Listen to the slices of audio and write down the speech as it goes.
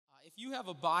you have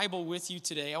a Bible with you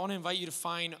today, I want to invite you to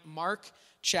find Mark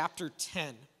chapter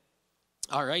 10.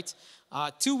 All right.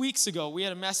 2 weeks ago, we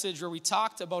had a message where we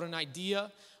talked about an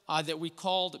idea that we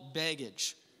called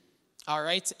baggage. All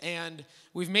right. And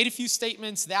we've made a few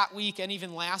statements that week and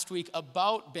even last week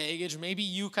about baggage. Maybe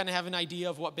you kind of have an idea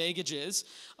of what baggage is.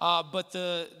 But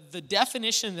the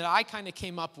definition that I kind of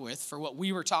came up with for what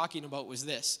we were talking about was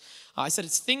this. I said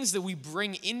it's things that we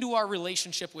bring into our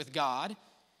relationship with God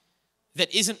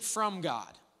that isn't from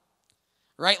God,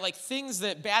 right? Like things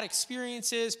that bad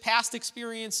experiences, past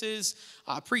experiences,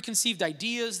 preconceived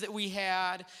ideas that we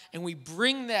had, and we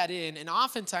bring that in, and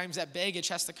oftentimes that baggage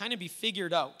has to kind of be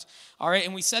figured out, all right?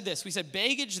 And we said this, we said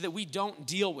baggage that we don't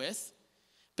deal with,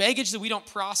 baggage that we don't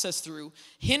process through,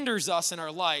 hinders us in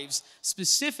our lives,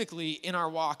 specifically in our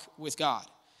walk with God.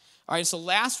 All right, so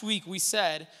last week we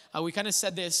said, we kind of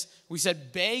said this, we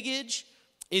said baggage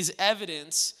is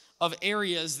evidence of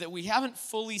areas that we haven't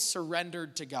fully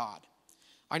surrendered to God.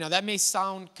 I know that may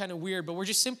sound kind of weird, but we're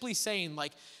just simply saying,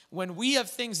 like, when we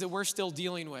have things that we're still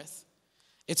dealing with,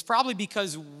 it's probably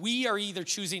because we are either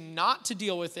choosing not to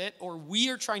deal with it or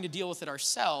we are trying to deal with it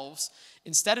ourselves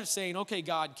instead of saying, okay,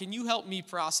 God, can you help me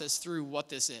process through what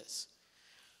this is?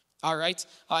 All right?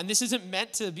 And this isn't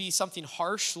meant to be something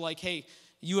harsh like, hey,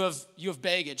 you have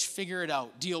baggage, figure it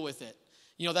out, deal with it.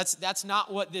 You know, that's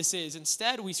not what this is.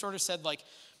 Instead, we sort of said, like,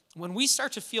 when we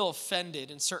start to feel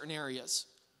offended in certain areas,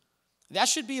 that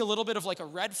should be a little bit of like a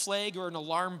red flag or an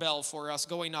alarm bell for us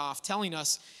going off, telling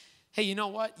us, hey, you know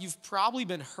what? You've probably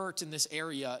been hurt in this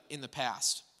area in the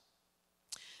past.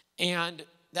 And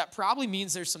that probably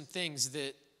means there's some things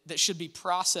that should be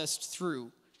processed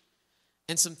through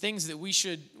and some things that we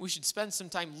should spend some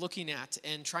time looking at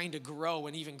and trying to grow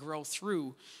and even grow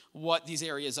through what these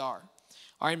areas are.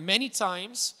 All right, many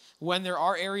times when there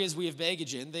are areas we have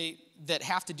baggage in, that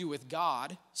have to do with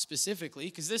God specifically,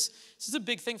 because this is a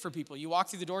big thing for people. You walk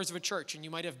through the doors of a church and you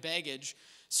might have baggage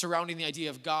surrounding the idea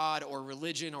of God or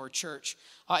religion or church.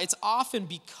 It's often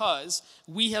because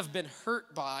we have been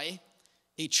hurt by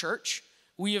a church,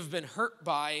 we have been hurt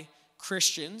by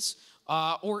Christians,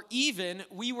 or even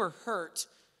we were hurt,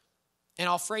 and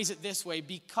I'll phrase it this way,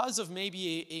 because of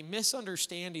maybe a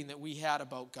misunderstanding that we had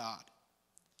about God.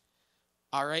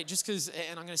 All right, just because,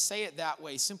 and I'm going to say it that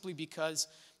way simply because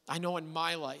I know in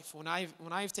my life, when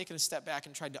I've taken a step back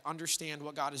and tried to understand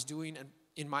what God is doing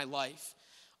in my life,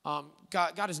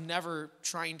 God is never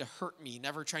trying to hurt me,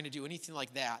 never trying to do anything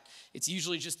like that. It's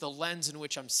usually just the lens in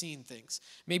which I'm seeing things.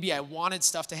 Maybe I wanted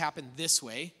stuff to happen this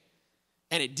way,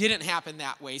 and it didn't happen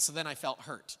that way, so then I felt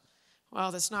hurt.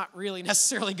 Well, that's not really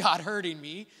necessarily God hurting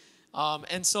me.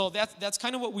 And so that's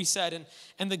kind of what we said.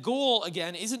 And the goal,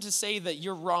 again, isn't to say that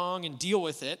you're wrong and deal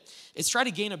with it. It's try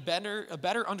to gain a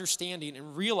better understanding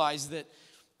and realize that,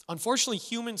 unfortunately,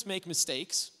 humans make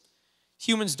mistakes.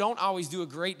 Humans don't always do a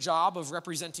great job of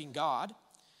representing God.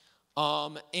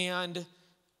 And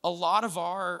a lot of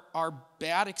our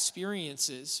bad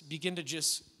experiences begin to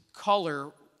just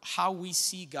color how we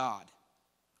see God,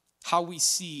 how we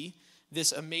see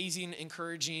this amazing,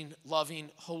 encouraging, loving,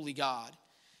 holy God.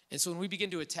 And so when we begin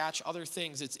to attach other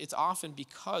things, it's often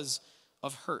because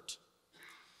of hurt.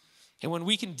 And when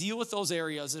we can deal with those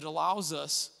areas, it allows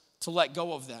us to let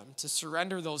go of them, to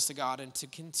surrender those to God, and to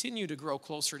continue to grow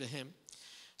closer to Him.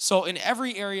 So in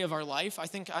every area of our life, I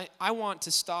think I want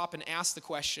to stop and ask the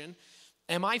question,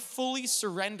 am I fully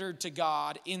surrendered to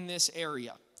God in this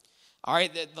area? All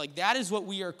right, that is what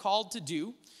we are called to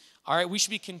do. All right, we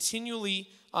should be continually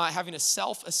having a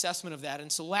self-assessment of that. And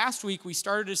so last week we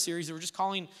started a series that we're just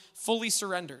calling Fully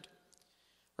Surrendered.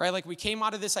 Right? Like we came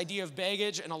out of this idea of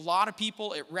baggage, and a lot of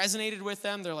people, it resonated with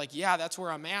them. They're like, yeah, that's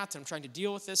where I'm at. I'm trying to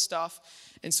deal with this stuff.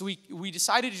 And so we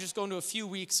decided to just go into a few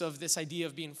weeks of this idea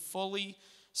of being fully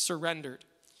surrendered.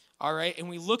 All right? And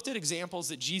we looked at examples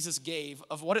that Jesus gave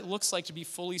of what it looks like to be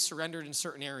fully surrendered in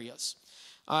certain areas.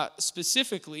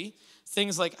 Specifically,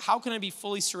 things like, how can I be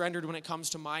fully surrendered when it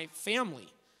comes to my family?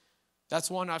 That's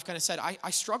one I've kind of said, I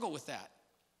struggle with that.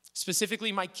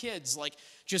 Specifically, my kids, like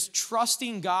just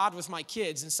trusting God with my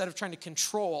kids instead of trying to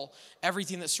control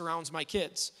everything that surrounds my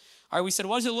kids. All right, we said,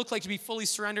 what does it look like to be fully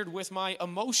surrendered with my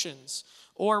emotions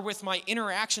or with my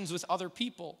interactions with other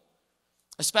people?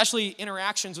 Especially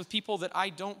interactions with people that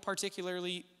I don't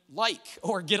particularly like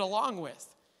or get along with.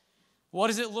 What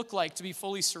does it look like to be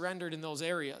fully surrendered in those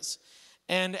areas?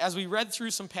 And as we read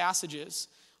through some passages,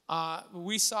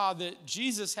 we saw that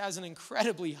Jesus has an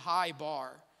incredibly high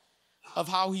bar of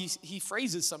how he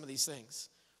phrases some of these things.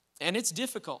 And it's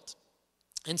difficult.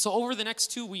 And so over the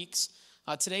next 2 weeks,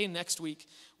 today and next week,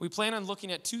 we plan on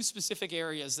looking at two specific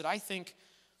areas that I think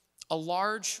a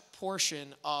large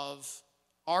portion of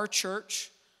our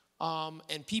church,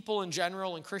 and people in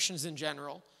general and Christians in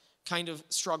general kind of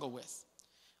struggle with.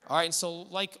 All right, and so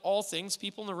like all things,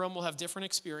 people in the room will have different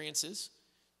experiences.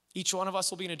 Each one of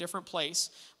us will be in a different place.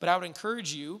 But I would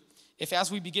encourage you, if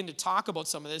as we begin to talk about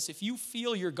some of this, if you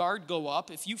feel your guard go up,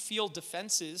 if you feel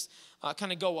defenses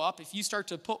kind of go up, if you start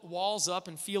to put walls up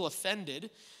and feel offended,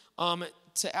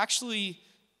 to actually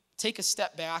take a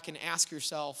step back and ask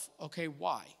yourself, okay,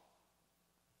 why?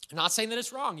 I'm not saying that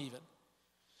it's wrong even,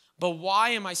 but why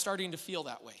am I starting to feel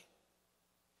that way?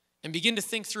 And begin to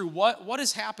think through what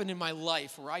has happened in my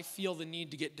life where I feel the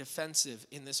need to get defensive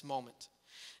in this moment.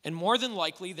 And more than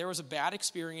likely, there was a bad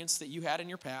experience that you had in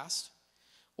your past,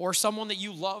 or someone that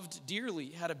you loved dearly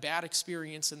had a bad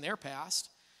experience in their past,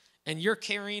 and you're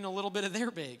carrying a little bit of their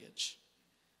baggage.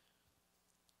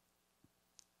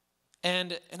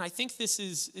 And I think this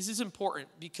is important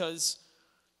because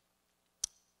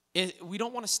we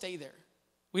don't want to stay there.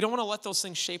 We don't want to let those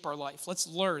things shape our life. Let's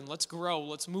learn, let's grow,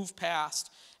 let's move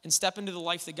past and step into the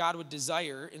life that God would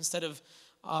desire instead of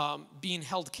being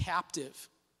held captive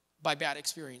by bad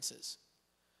experiences.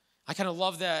 I kind of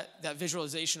love that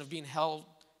visualization of being held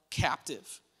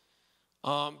captive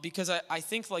because I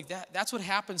think like that's what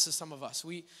happens to some of us.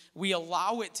 We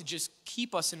allow it to just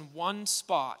keep us in one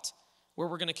spot where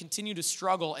we're going to continue to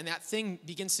struggle, and that thing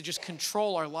begins to just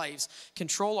control our lives,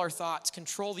 control our thoughts,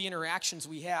 control the interactions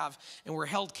we have, and we're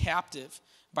held captive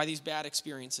by these bad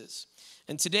experiences.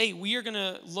 And today we are going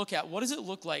to look at what does it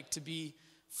look like to be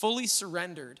fully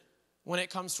surrendered when it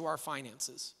comes to our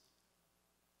finances.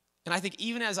 And I think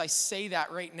even as I say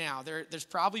that right now, there's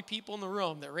probably people in the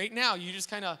room that right now you just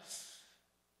kind of,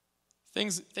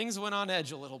 things went on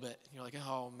edge a little bit. You're like,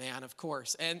 oh man, of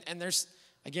course. And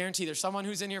I guarantee there's someone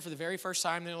who's in here for the very first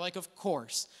time, and they're like, of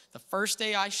course, the first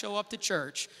day I show up to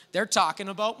church, they're talking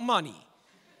about money.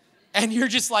 And you're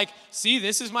just like, see,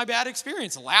 this is my bad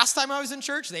experience. The last time I was in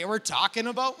church, they were talking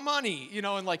about money,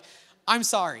 and like, I'm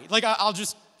sorry. Like,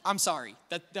 I'm sorry.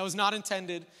 That was not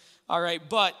intended, all right?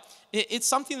 But it's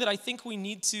something that I think we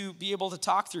need to be able to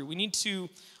talk through. We need to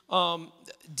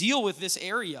deal with this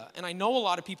area. And I know a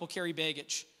lot of people carry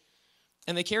baggage.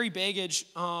 And they carry baggage,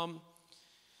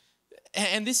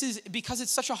 and this is because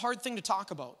it's such a hard thing to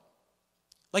talk about.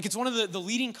 Like, it's one of the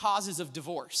leading causes of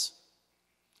divorce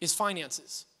is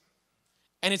finances.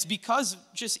 And it's because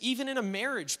just even in a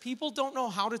marriage, people don't know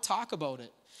how to talk about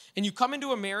it. And you come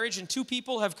into a marriage and two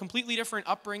people have completely different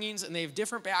upbringings and they have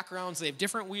different backgrounds, they have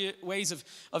different ways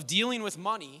of dealing with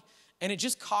money, and it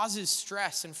just causes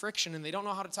stress and friction and they don't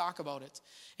know how to talk about it.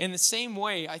 In the same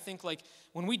way, I think like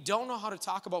when we don't know how to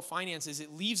talk about finances,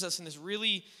 it leaves us in this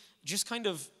really just kind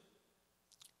of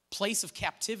place of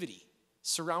captivity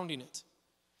surrounding it.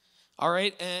 All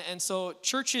right, and so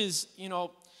churches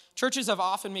have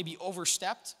often maybe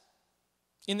overstepped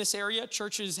in this area.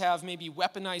 Churches have maybe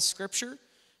weaponized scripture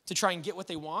to try and get what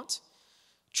they want.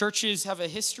 Churches have a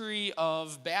history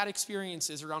of bad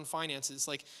experiences around finances.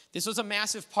 Like, this was a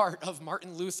massive part of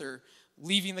Martin Luther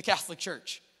leaving the Catholic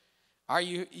Church.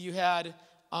 You had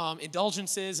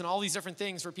indulgences and all these different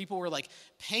things where people were like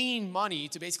paying money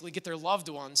to basically get their loved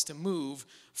ones to move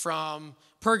from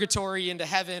purgatory into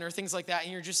heaven or things like that.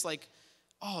 And you're just like,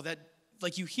 oh, that,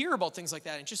 like, you hear about things like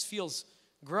that and it just feels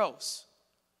gross.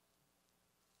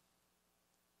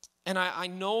 And I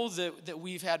know that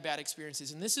we've had bad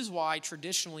experiences. And this is why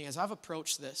traditionally, as I've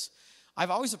approached this,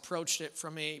 I've always approached it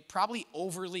from a probably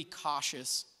overly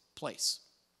cautious place.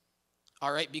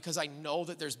 All right, because I know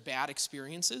that there's bad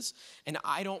experiences and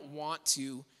I don't want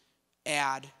to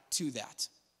add to that.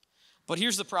 But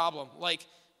here's the problem. Like,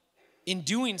 in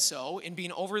doing so, in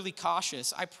being overly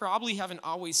cautious, I probably haven't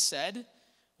always said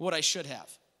what I should have.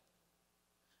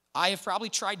 I have probably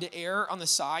tried to err on the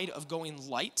side of going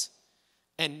light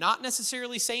and not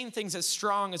necessarily saying things as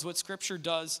strong as what Scripture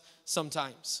does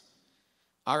sometimes.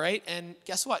 All right, and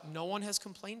guess what? No one has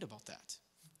complained about that.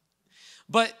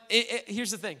 But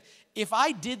here's the thing. If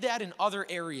I did that in other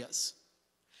areas,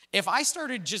 if I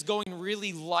started just going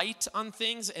really light on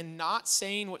things and not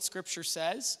saying what Scripture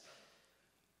says,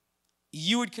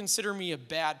 you would consider me a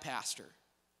bad pastor,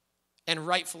 and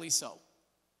rightfully so.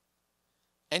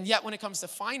 And yet when it comes to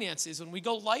finances, when we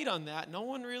go light on that, no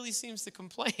one really seems to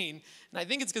complain. And I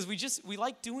think it's because we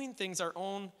like doing things our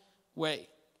own way.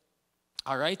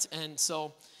 All right? And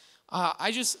so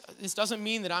this doesn't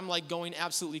mean that I'm like going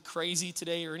absolutely crazy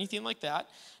today or anything like that.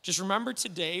 Just remember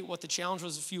today what the challenge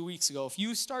was a few weeks ago. If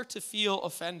you start to feel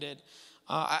offended,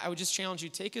 I would just challenge you,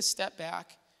 take a step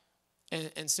back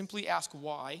and simply ask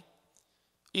why.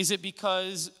 Is it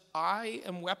because I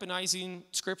am weaponizing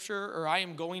Scripture or I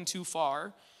am going too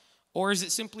far? Or is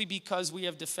it simply because we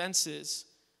have defenses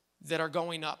that are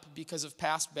going up because of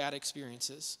past bad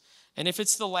experiences. And if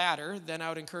it's the latter, then I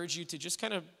would encourage you to just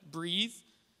kind of breathe,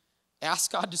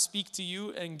 ask God to speak to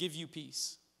you and give you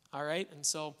peace. All right? And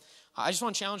so I just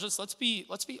want to challenge us. Let's be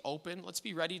open. Let's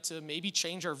be ready to maybe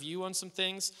change our view on some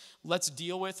things. Let's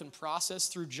deal with and process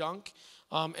through junk.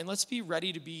 And let's be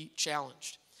ready to be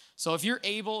challenged. So if you're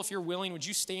able, if you're willing, would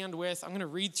you stand with? I'm going to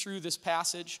read through this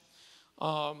passage.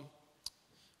 What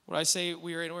I say,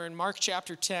 we're in Mark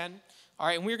chapter 10. All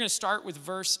right, and we're going to start with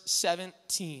verse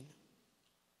 17.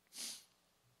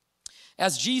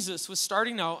 As Jesus was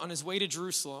starting out on his way to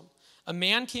Jerusalem, a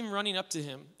man came running up to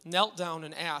him, knelt down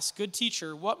and asked, "Good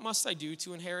teacher, what must I do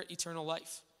to inherit eternal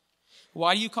life?"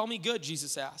 "Why do you call me good?"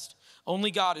 Jesus asked. "Only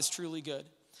God is truly good.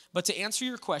 But to answer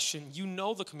your question, you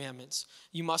know the commandments.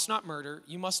 You must not murder.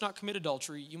 You must not commit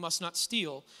adultery. You must not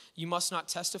steal. You must not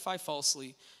testify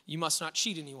falsely. You must not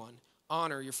cheat anyone.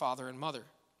 Honor your father and mother."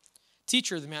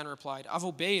 "Teacher," the man replied, "I've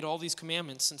obeyed all these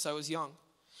commandments since I was young."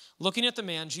 Looking at the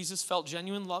man, Jesus felt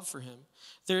genuine love for him.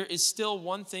 "There is still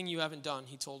one thing you haven't done,"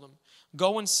 he told him.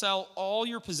 "Go and sell all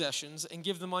your possessions and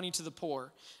give the money to the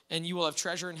poor, and you will have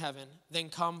treasure in heaven. Then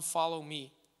come follow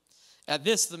me." At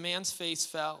this, the man's face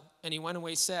fell, and he went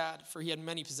away sad, for he had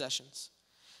many possessions.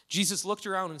 Jesus looked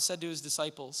around and said to his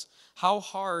disciples, "How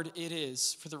hard it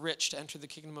is for the rich to enter the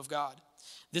kingdom of God."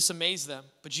 This amazed them,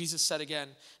 but Jesus said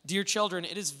again, "Dear children,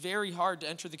 it is very hard to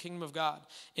enter the kingdom of God.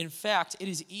 In fact, it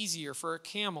is easier for a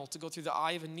camel to go through the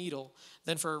eye of a needle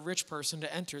than for a rich person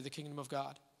to enter the kingdom of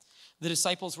God." The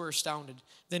disciples were astounded.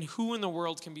 "Then who in the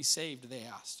world can be saved?" they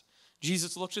asked.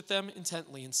 Jesus looked at them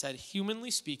intently and said,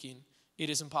 "Humanly speaking, it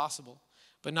is impossible,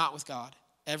 but not with God.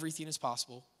 Everything is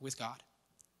possible with God."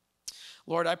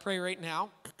 Lord, I pray right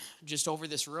now, just over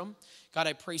this room, God,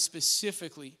 I pray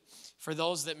specifically for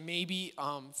those that maybe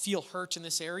feel hurt in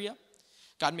this area.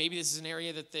 God, maybe this is an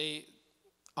area that they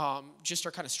just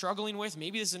are kind of struggling with.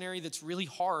 Maybe this is an area that's really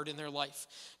hard in their life.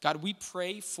 God, we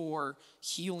pray for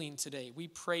healing today. We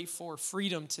pray for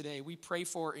freedom today. We pray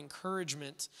for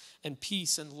encouragement and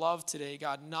peace and love today,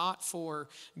 God, not for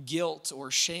guilt or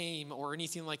shame or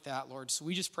anything like that, Lord. So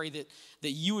we just pray that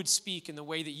you would speak in the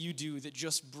way that you do that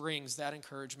just brings that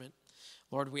encouragement.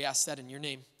 Lord, we ask that in your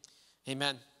name.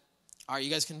 Amen. All right, you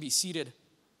guys can be seated.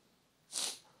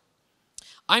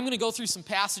 I'm going to go through some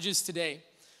passages today.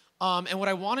 And what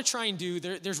I want to try and do,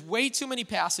 there's way too many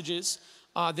passages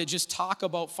that just talk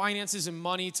about finances and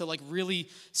money to like really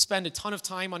spend a ton of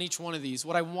time on each one of these.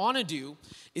 What I want to do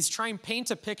is try and paint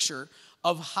a picture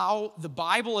of how the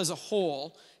Bible as a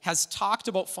whole has talked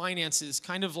about finances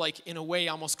kind of like in a way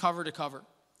almost cover to cover.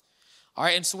 All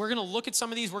right, and so we're going to look at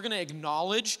some of these. We're going to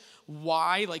acknowledge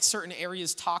why like certain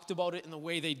areas talked about it in the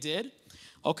way they did.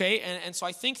 Okay, and so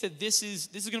I think that this is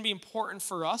going to be important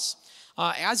for us.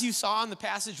 As you saw in the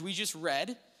passage we just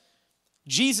read,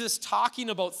 Jesus talking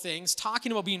about things,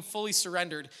 talking about being fully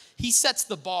surrendered, he sets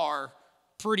the bar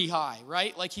pretty high,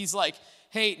 right? Like he's like,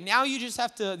 hey, now you just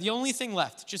have to, the only thing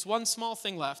left, just one small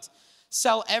thing left,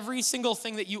 sell every single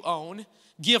thing that you own,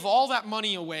 give all that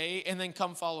money away, and then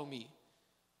come follow me.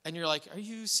 And you're like, are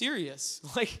you serious?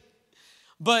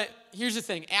 But here's the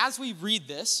thing, as we read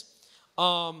this,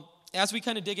 as we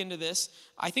kind of dig into this,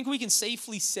 I think we can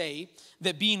safely say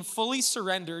that being fully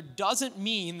surrendered doesn't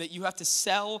mean that you have to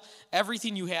sell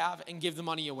everything you have and give the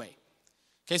money away.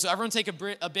 Okay, so everyone take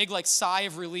a big like sigh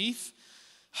of relief.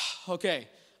 Okay,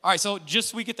 all right, so just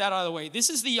so we get that out of the way. This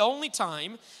is the only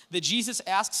time that Jesus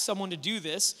asks someone to do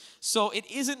this, so it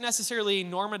isn't necessarily a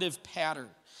normative pattern.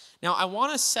 Now, I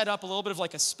want to set up a little bit of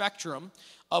like a spectrum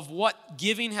of what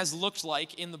giving has looked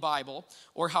like in the Bible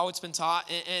or how it's been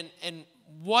taught, and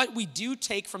what we do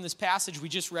take from this passage we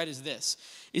just read is this,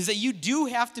 is that you do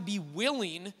have to be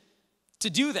willing to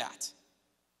do that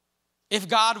if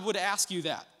God would ask you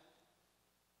that.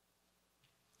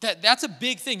 That's a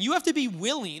big thing. You have to be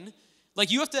willing,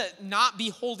 like you have to not be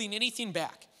holding anything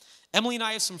back. Emily and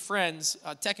I have some friends,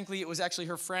 technically it was actually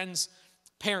her friend's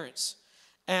parents,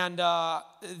 and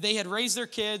they had raised their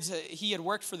kids. He had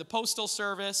worked for the postal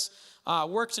service,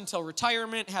 worked until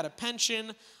retirement, had a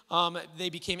pension. They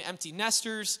became empty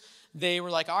nesters. They were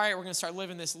like, all right, we're going to start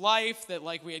living this life that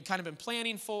like we had kind of been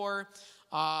planning for.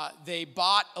 They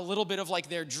bought a little bit of like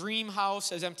their dream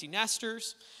house as empty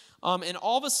nesters. And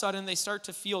all of a sudden they start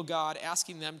to feel God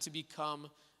asking them to become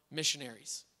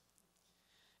missionaries.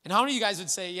 And how many of you guys would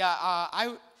say,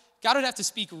 yeah, God would have to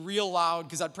speak real loud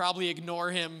because I'd probably ignore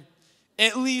him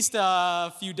at least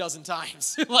a few dozen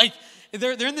times. Like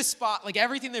they're in this spot, like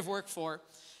everything they've worked for,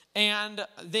 and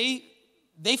they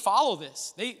follow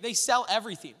this. They sell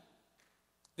everything.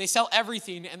 They sell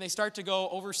everything, and they start to go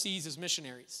overseas as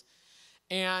missionaries.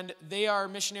 And they are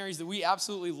missionaries that we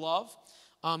absolutely love.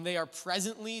 They are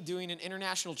presently doing an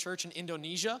international church in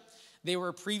Indonesia. They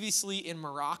were previously in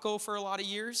Morocco for a lot of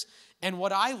years. And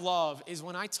what I love is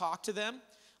when I talk to them,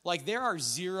 like there are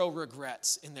zero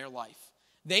regrets in their life.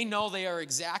 They know they are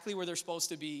exactly where they're supposed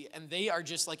to be, and they are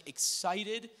just like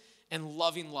excited and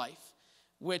loving life,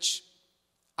 which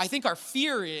I think our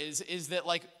fear is that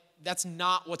like that's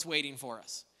not what's waiting for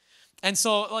us. And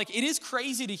so like it is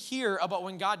crazy to hear about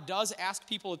when God does ask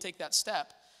people to take that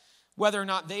step, whether or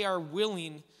not they are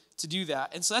willing to do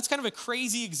that. And so that's kind of a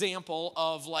crazy example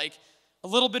of like a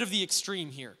little bit of the extreme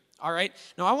here. All right.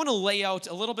 Now I want to lay out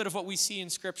a little bit of what we see in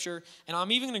Scripture, and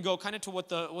I'm even going to go kind of to what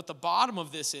the bottom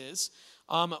of this is,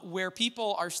 where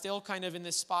people are still kind of in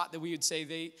this spot that we would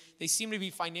say they seem to be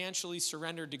financially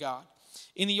surrendered to God.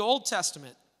 In the Old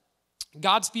Testament,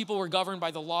 God's people were governed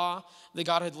by the law that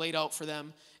God had laid out for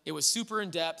them. It was super in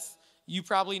depth. You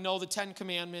probably know the 10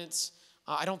 Commandments.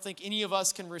 I don't think any of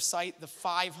us can recite the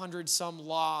 500 some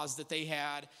laws that they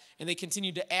had, and they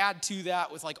continued to add to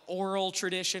that with like oral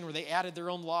tradition where they added their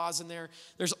own laws in there.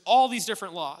 There's all these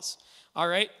different laws, all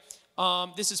right?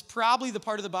 This is probably the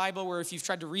part of the Bible where if you've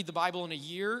tried to read the Bible in a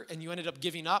year and you ended up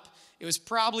giving up, it was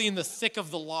probably in the thick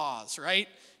of the laws, right?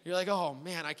 You're like, oh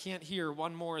man, I can't hear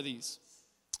one more of these.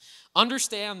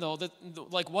 Understand though that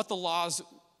like what the laws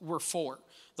were for.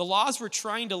 The laws were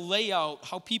trying to lay out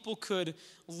how people could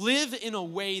live in a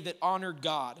way that honored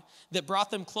God, that brought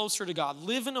them closer to God,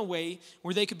 live in a way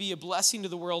where they could be a blessing to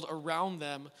the world around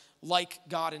them like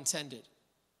God intended.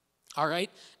 All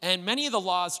right? And many of the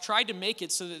laws tried to make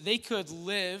it so that they could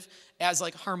live as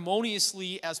like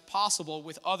harmoniously as possible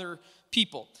with other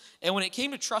people. And when it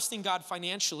came to trusting God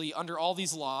financially under all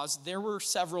these laws, there were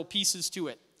several pieces to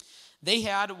it. They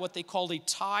had what they called a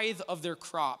tithe of their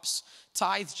crops.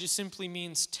 Tithe just simply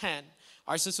means 10.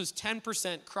 All right, so this was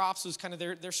 10%. Crops was kind of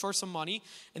their source of money.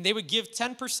 And they would give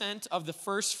 10% of the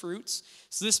first fruits.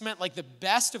 So this meant like the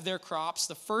best of their crops,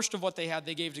 the first of what they had,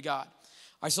 they gave to God.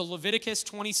 All right, so Leviticus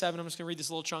 27, I'm just going to read this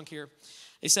little chunk here.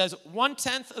 It says,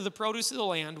 1/10 of the produce of the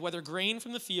land, whether grain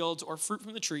from the fields or fruit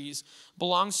from the trees,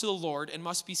 belongs to the Lord and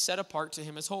must be set apart to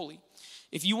him as holy.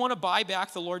 If you want to buy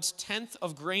back the Lord's 10th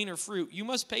of grain or fruit, you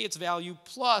must pay its value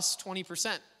plus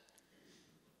 20%.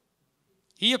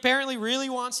 He apparently really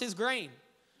wants his grain.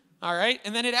 All right?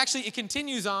 And then it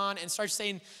continues on and starts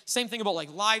saying same thing about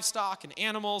like livestock and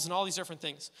animals and all these different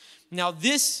things. Now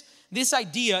this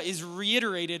idea is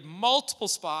reiterated multiple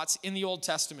spots in the Old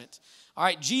Testament. All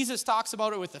right, Jesus talks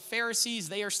about it with the Pharisees.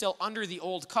 They are still under the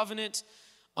old covenant.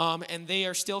 And they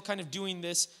are still kind of doing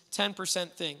this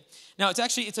 10% thing. Now,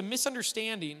 it's a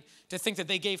misunderstanding to think that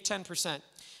they gave 10%,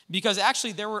 because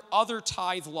actually there were other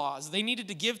tithe laws. They needed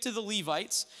to give to the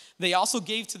Levites. They also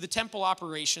gave to the temple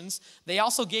operations. They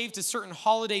also gave to certain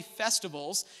holiday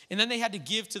festivals, and then they had to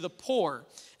give to the poor.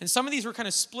 And some of these were kind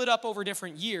of split up over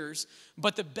different years,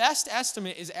 but the best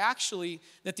estimate is actually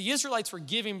that the Israelites were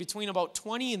giving between about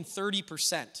 20 and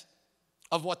 30%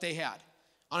 of what they had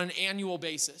on an annual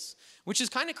basis, which is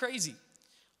kind of crazy.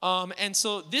 And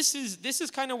so this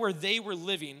is kind of where they were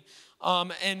living.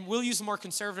 And we'll use a more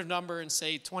conservative number and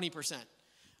say 20%.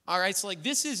 All right, so like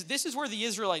this is where the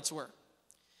Israelites were.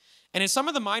 And in some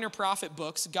of the minor prophet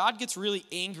books, God gets really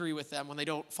angry with them when they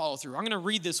don't follow through. I'm going to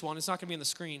read this one. It's not going to be on the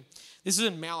screen. This is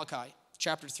in Malachi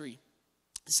chapter 3.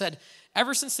 It said,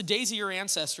 "Ever since the days of your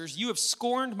ancestors, you have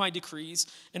scorned my decrees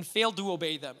and failed to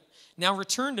obey them. Now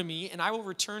return to me, and I will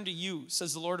return to you,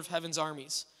 says the Lord of heaven's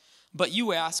armies. But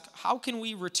you ask, how can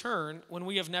we return when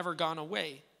we have never gone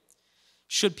away?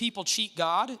 Should people cheat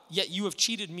God? Yet you have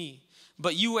cheated me.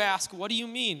 But you ask, what do you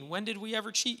mean? When did we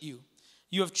ever cheat you?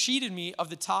 You have cheated me of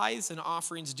the tithes and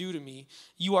offerings due to me.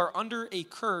 You are under a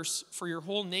curse, for your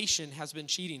whole nation has been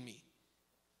cheating me."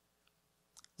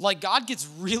 Like God gets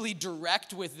really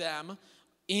direct with them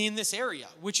in this area,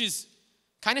 which is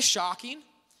kind of shocking.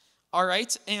 All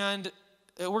right, and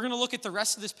we're going to look at the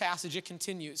rest of this passage. It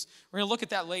continues. We're going to look at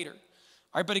that later.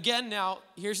 All right, but again, now,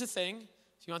 here's the thing.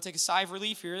 If you want to take a sigh of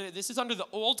relief here, this is under the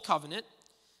old covenant.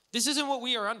 This isn't what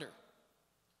we are under.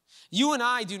 You and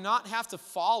I do not have to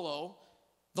follow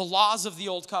the laws of the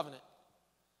old covenant.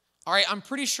 All right, I'm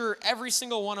pretty sure every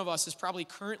single one of us is probably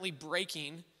currently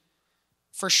breaking,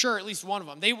 for sure, at least one of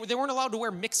them. They weren't allowed to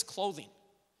wear mixed clothing.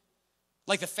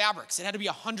 Like the fabrics, it had to be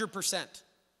 100%.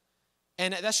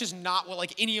 And that's just not what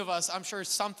like any of us, I'm sure,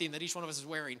 something that each one of us is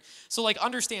wearing. So like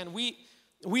understand,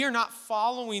 we are not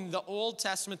following the Old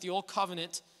Testament, the Old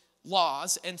Covenant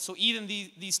laws. And so even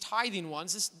these tithing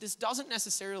ones, this doesn't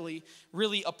necessarily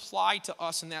really apply to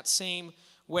us in that same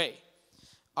way.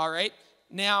 All right?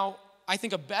 Now, I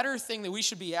think a better thing that we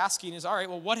should be asking is, all right,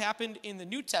 well, what happened in the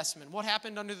New Testament? What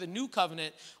happened under the New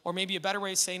Covenant? Or maybe a better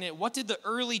way of saying it, what did the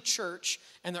early church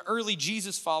and the early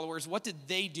Jesus followers, what did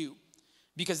they do?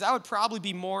 Because that would probably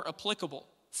be more applicable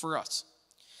for us.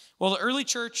 Well, the early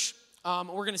church, we're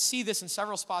going to see this in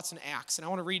several spots in Acts, and I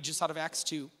want to read just out of Acts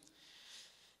 2.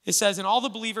 It says, and all the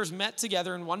believers met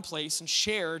together in one place and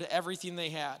shared everything they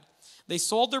had. They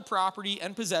sold their property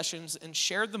and possessions and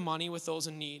shared the money with those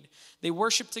in need. They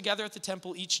worshiped together at the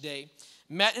temple each day,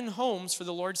 met in homes for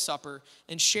the Lord's Supper,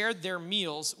 and shared their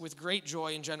meals with great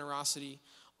joy and generosity,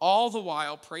 all the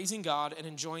while praising God and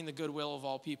enjoying the goodwill of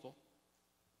all people.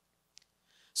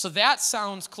 So that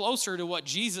sounds closer to what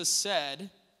Jesus said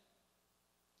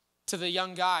to the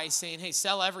young guy saying, hey,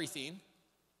 sell everything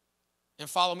and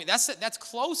follow me. That's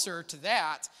closer to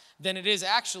that than it is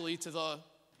actually to the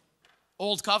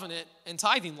Old Covenant and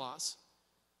tithing laws.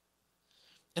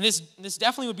 And this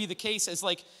definitely would be the case as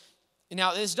like,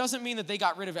 now this doesn't mean that they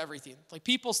got rid of everything. Like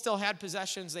people still had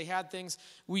possessions, they had things.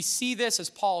 We see this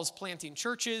as Paul is planting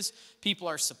churches. People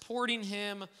are supporting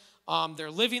him.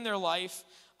 They're living their life.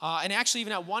 And actually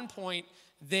even at one point,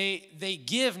 they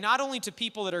give not only to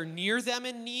people that are near them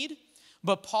in need,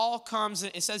 but Paul comes,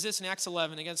 and it says this in Acts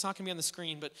 11. Again, it's not going to be on the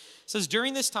screen, but it says,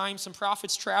 during this time, some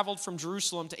prophets traveled from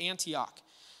Jerusalem to Antioch.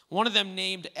 One of them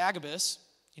named Agabus,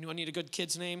 anyone need a good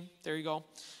kid's name? There you go.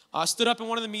 Stood up in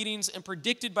one of the meetings and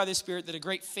predicted by the Spirit that a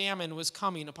great famine was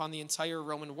coming upon the entire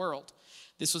Roman world.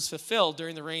 This was fulfilled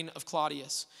during the reign of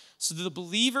Claudius. So the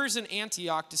believers in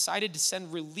Antioch decided to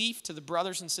send relief to the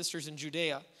brothers and sisters in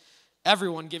Judea,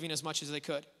 everyone giving as much as they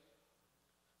could.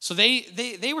 So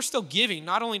they were still giving,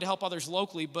 not only to help others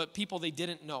locally, but people they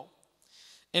didn't know.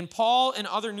 And Paul and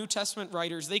other New Testament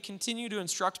writers, they continue to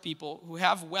instruct people who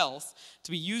have wealth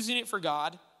to be using it for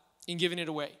God and giving it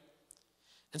away.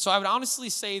 And so I would honestly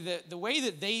say that the way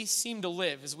that they seem to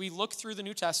live as we look through the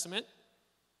New Testament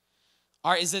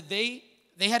is that they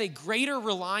had a greater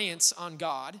reliance on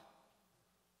God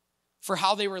for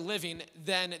how they were living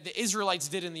than the Israelites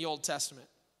did in the Old Testament.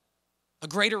 A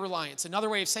greater reliance. Another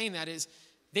way of saying that is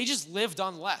they just lived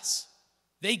on less.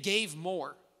 They gave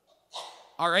more.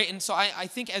 All right, and so I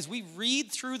think as we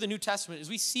read through the New Testament, as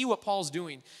we see what Paul's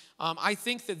doing, I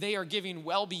think that they are giving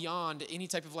well beyond any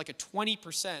type of like a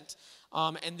 20%.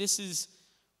 And this is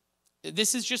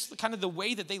just kind of the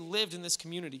way that they lived in this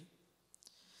community.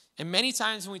 And many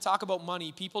times when we talk about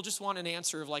money, people just want an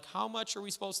answer of like, how much are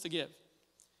we supposed to give?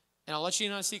 And I'll let you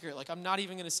in on a secret, like I'm not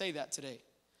even going to say that today.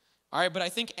 All right, but I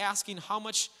think asking how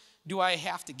much do I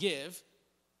have to give,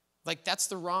 like that's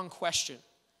the wrong question.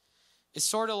 It's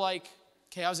sort of like,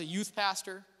 okay, I was a youth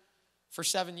pastor for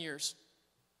 7 years,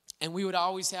 and we would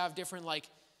always have different like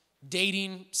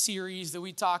dating series that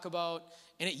we'd talk about,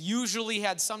 and it usually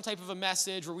had some type of a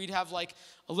message where we'd have like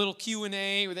a little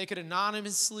Q&A where they could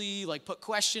anonymously like put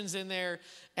questions in there,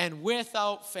 and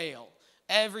without fail,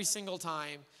 every single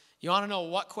time, you want to know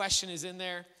what question is in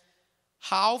there?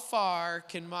 How far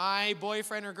can my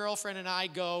boyfriend or girlfriend and I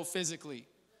go physically?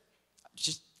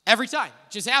 Just every time.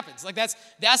 It just happens. Like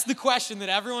that's the question that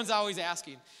everyone's always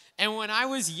asking. And when I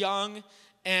was young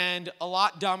and a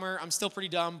lot dumber, I'm still pretty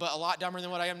dumb, but a lot dumber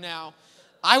than what I am now,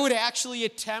 I would actually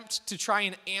attempt to try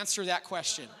and answer that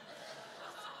question.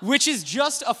 Which is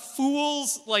just a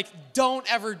fool's, like,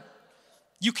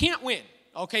 you can't win,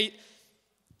 okay?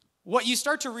 What you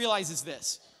start to realize is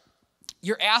this.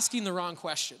 You're asking the wrong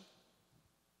question.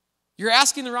 You're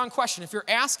asking the wrong question. If you're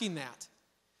asking that,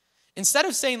 instead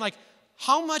of saying like,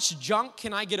 how much junk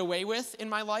can I get away with in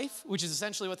my life, which is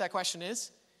essentially what that question is,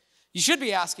 you should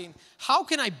be asking, how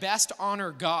can I best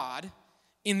honor God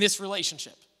in this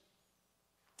relationship?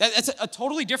 That's a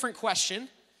totally different question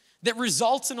that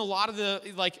results in a lot of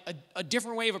a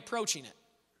different way of approaching it.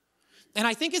 And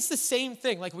I think it's the same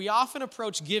thing. Like we often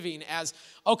approach giving as,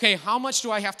 okay, how much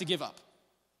do I have to give up?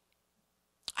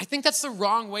 I think that's the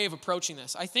wrong way of approaching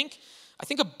this. I think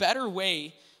a better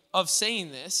way of saying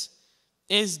this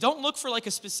is don't look for like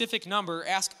a specific number.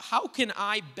 Ask, how can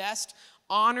I best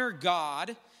honor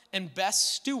God and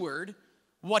best steward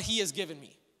what he has given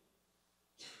me?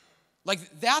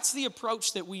 Like that's the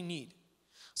approach that we need.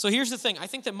 So here's the thing. I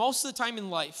think that most of the time in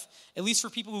life, at least for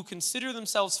people who consider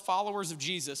themselves followers of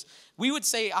Jesus, we would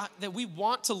say that we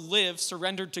want to live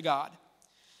surrendered to God.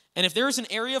 And if there is an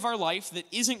area of our life that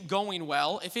isn't going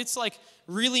well, if it's like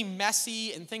really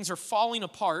messy and things are falling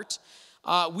apart,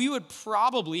 we would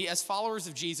probably, as followers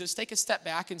of Jesus, take a step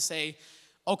back and say,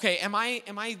 okay, am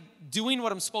I doing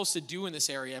what I'm supposed to do in this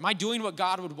area? Am I doing what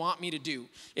God would want me to do?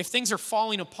 If things are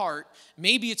falling apart,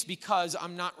 maybe it's because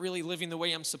I'm not really living the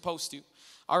way I'm supposed to.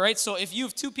 All right, so if you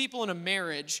have two people in a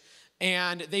marriage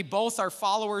and they both are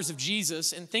followers of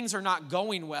Jesus, and things are not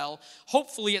going well,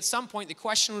 hopefully at some point the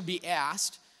question would be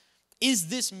asked, is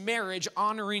this marriage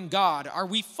honoring God? Are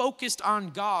we focused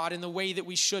on God in the way that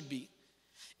we should be?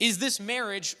 Is this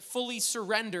marriage fully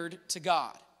surrendered to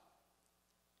God?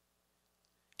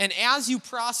 And as you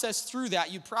process through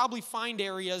that, you'd probably find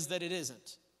areas that it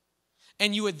isn't.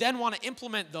 And you would then want to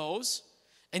implement those,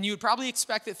 and you would probably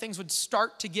expect that things would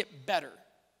start to get better.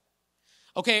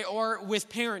 Okay, or with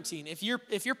parenting. If you're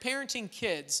parenting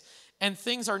kids and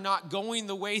things are not going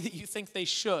the way that you think they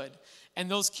should, and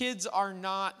those kids are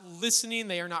not listening,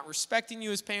 they are not respecting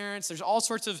you as parents, there's all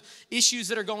sorts of issues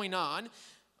that are going on.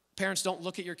 Parents, don't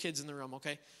look at your kids in the room,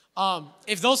 okay?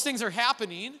 If those things are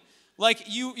happening, like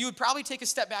you would probably take a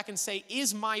step back and say,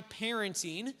 is my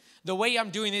parenting, the way I'm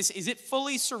doing this, is it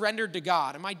fully surrendered to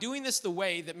God? Am I doing this the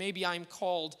way that maybe I'm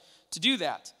called to do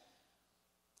that?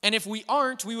 And if we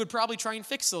aren't, we would probably try and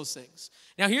fix those things.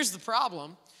 Now, here's the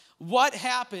problem. What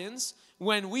happens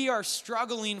when we are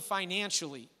struggling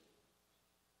financially?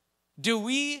 Do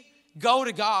we go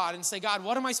to God and say, God,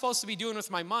 what am I supposed to be doing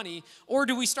with my money? Or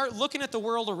do we start looking at the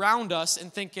world around us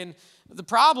and thinking, the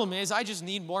problem is I just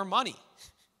need more money.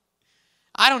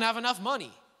 I don't have enough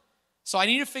money. So I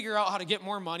need to figure out how to get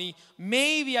more money.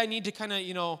 Maybe I need to kind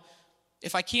of,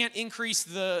 if I can't increase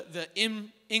the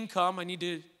income, I need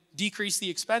to decrease the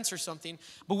expense or something.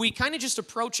 But we kind of just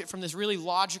approach it from this really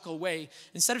logical way.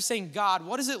 Instead of saying, God,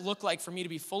 what does it look like for me to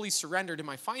be fully surrendered in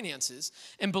my finances?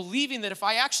 And believing that if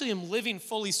I actually am living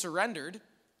fully surrendered,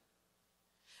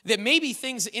 that maybe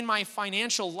things in my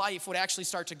financial life would actually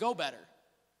start to go better.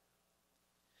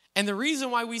 And the reason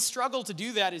why we struggle to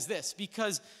do that is this,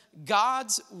 because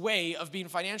God's way of being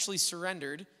financially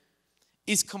surrendered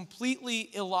is completely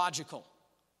illogical.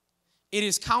 It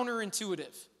is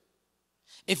counterintuitive.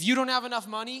 If you don't have enough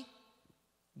money,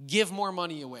 give more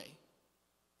money away.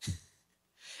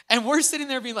 And we're sitting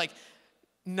there being like,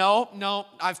 no,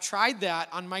 I've tried that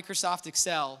on Microsoft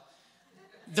Excel.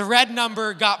 The red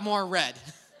number got more red.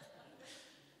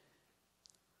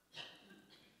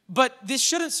 But this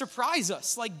shouldn't surprise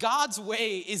us. Like, God's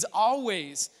way is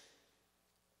always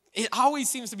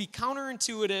seems to be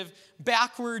counterintuitive,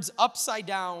 backwards, upside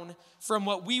down from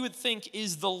what we would think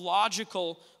is the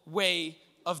logical way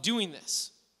of doing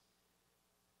this.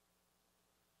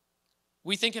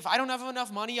 We think if I don't have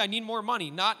enough money, I need more money,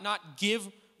 not give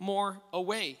more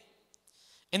away.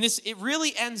 And it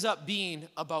really ends up being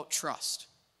about trust.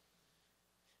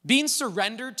 Being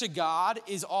surrendered to God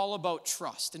is all about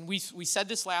trust. And we said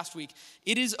this last week.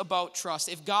 It is about trust.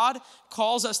 If God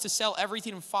calls us to sell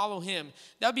everything and follow him,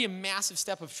 that would be a massive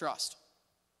step of trust.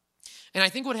 And I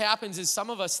think what happens is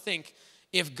some of us think,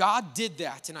 if God did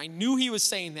that and I knew he was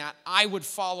saying that, I would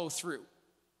follow through.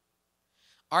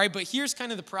 All right, but here's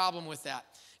kind of the problem with that.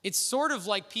 It's sort of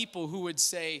like people who would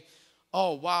say,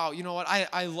 oh, wow, you know what,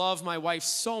 I love my wife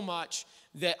so much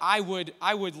that I would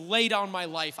lay down my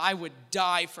life. I would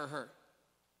die for her.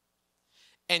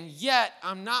 And yet,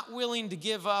 I'm not willing to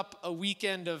give up a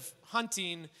weekend of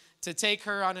hunting to take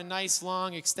her on a nice,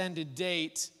 long, extended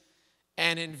date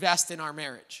and invest in our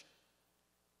marriage.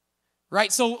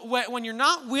 Right? So when you're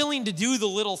not willing to do the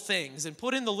little things and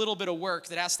put in the little bit of work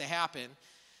that has to happen,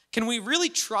 can we really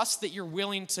trust that you're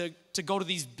willing to go to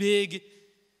these big,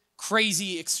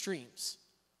 crazy extremes?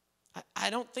 I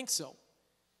don't think so.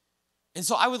 And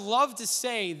so I would love to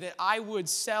say that I would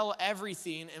sell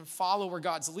everything and follow where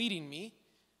God's leading me,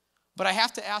 but I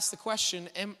have to ask the question,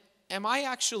 am I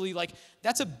actually,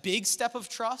 that's a big step of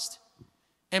trust?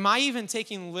 Am I even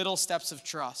taking little steps of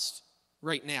trust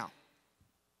right now?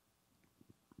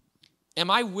 Am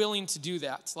I willing to do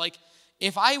that?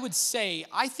 If I would say,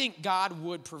 I think God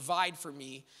would provide for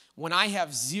me when I have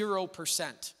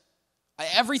 0%,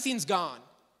 everything's gone.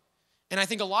 And I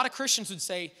think a lot of Christians would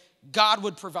say, God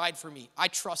would provide for me. I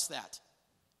trust that.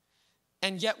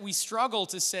 And yet we struggle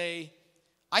to say,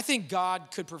 I think God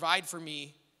could provide for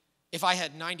me if I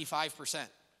had 95%.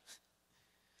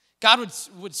 God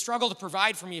would struggle to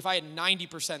provide for me if I had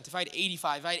 90%, if I had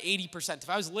 85%, if I had 80%. If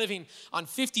I was living on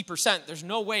 50%, there's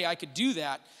no way I could do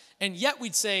that. And yet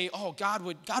we'd say, oh, God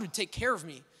would take care of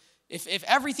me. If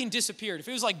everything disappeared, if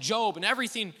it was like Job and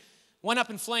everything went up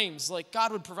in flames,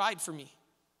 God would provide for me.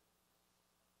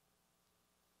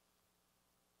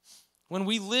 When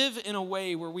we live in a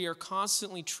way where we are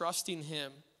constantly trusting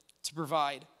him to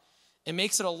provide, it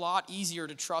makes it a lot easier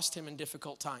to trust him in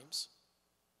difficult times.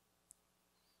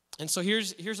 And so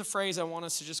here's a phrase I want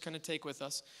us to just kind of take with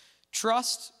us.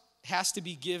 Trust has to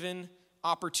be given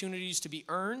opportunities to be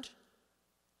earned,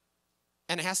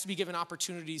 and it has to be given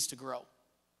opportunities to grow.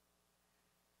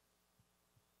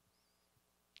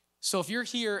 So if you're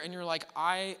here and you're like,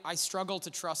 I struggle to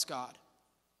trust God,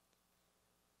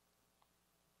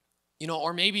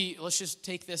 or maybe let's just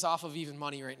take this off of even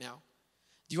money right now.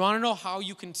 Do you want to know how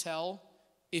you can tell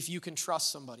if you can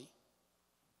trust somebody?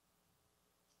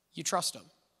 You trust them.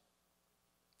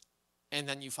 And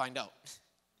then you find out.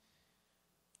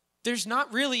 There's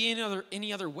not really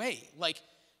any other way. Like,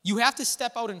 you have to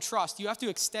step out and trust. You have to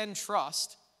extend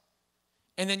trust.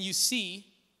 And then you see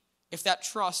if that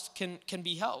trust can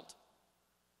be held.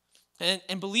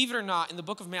 And believe it or not, in the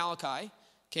book of Malachi,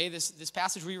 okay, this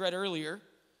passage we read earlier,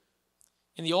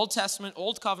 in the Old Testament,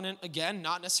 Old Covenant, again,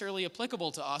 not necessarily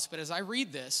applicable to us, but as I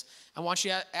read this, I want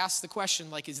you to ask the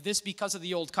question, like, is this because of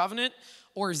the Old Covenant,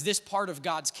 or is this part of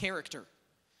God's character?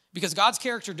 Because God's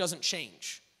character doesn't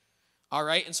change, all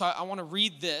right? And so I want to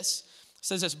read this. It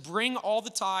says this, bring all the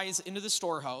tithes into the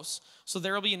storehouse, so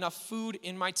there will be enough food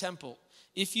in my temple.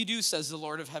 If you do, says the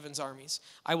Lord of heaven's armies,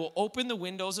 I will open the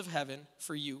windows of heaven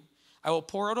for you. I will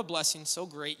pour out a blessing so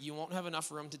great you won't have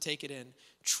enough room to take it in.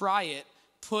 Try it.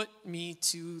 Put me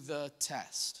to the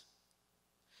test.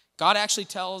 God actually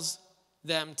tells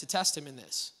them to test him in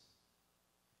this.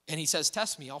 And he says,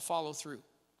 test me, I'll follow through.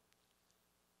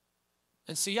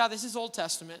 And so, yeah, this is Old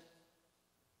Testament.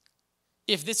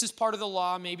 If this is part of the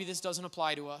law, maybe this doesn't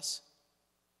apply to us.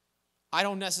 I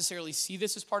don't necessarily see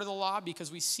this as part of the law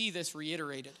because we see this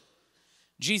reiterated.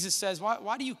 Jesus says,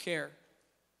 why do you care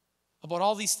about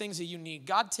all these things that you need?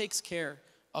 God takes care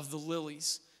of the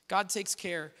lilies. God takes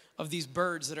care of these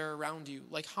birds that are around you.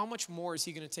 Like, how much more is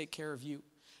he going to take care of you?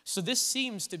 So this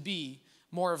seems to be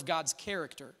more of God's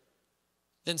character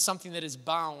than something that is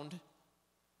bound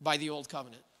by the Old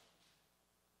Covenant.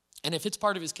 And if it's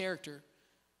part of his character,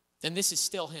 then this is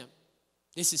still him.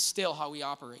 This is still how he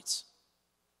operates.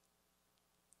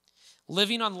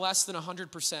 Living on less than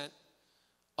 100%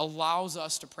 allows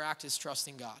us to practice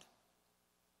trusting God.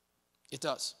 It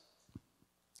does.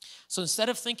 So instead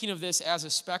of thinking of this as a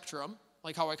spectrum,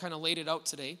 like how I kind of laid it out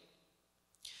today,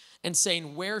 and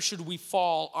saying, where should we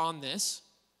fall on this?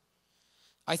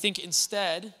 I think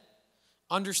instead,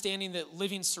 understanding that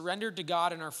living surrendered to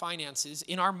God in our finances,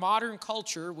 in our modern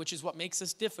culture, which is what makes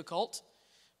us difficult,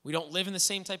 we don't live in the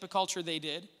same type of culture they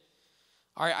did.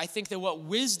 All right, I think that what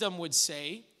wisdom would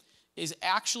say is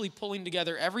actually pulling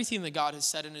together everything that God has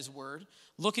said in his word,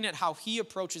 looking at how he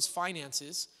approaches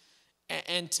finances,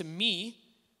 and to me,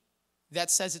 that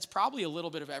says it's probably a little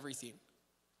bit of everything.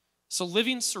 So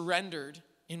living surrendered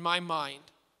in my mind,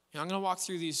 and I'm going to walk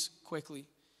through these quickly.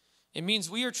 It means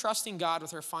we are trusting God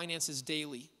with our finances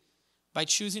daily by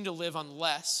choosing to live on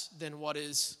less than what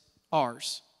is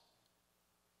ours.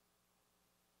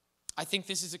 I think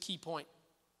this is a key point.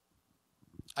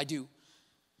 I do.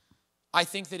 I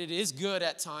think that it is good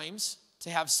at times to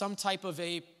have some type of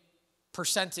a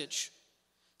percentage,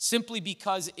 simply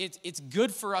because it's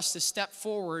good for us to step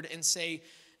forward and say,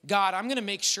 God, I'm going to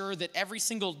make sure that every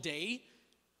single day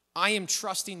I am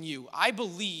trusting you. I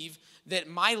believe that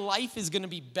my life is going to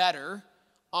be better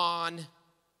on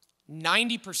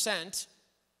 90%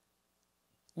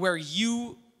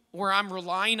 where I'm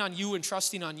relying on you and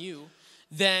trusting on you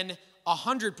than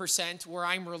 100% where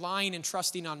I'm relying and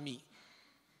trusting on me.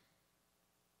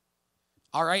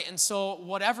 All right, and so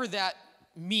whatever that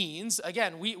means,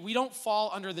 again, we don't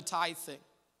fall under the tithe thing.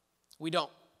 We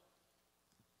don't.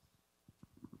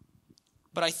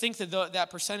 But I think that that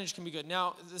percentage can be good.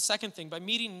 Now, the second thing, by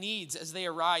meeting needs as they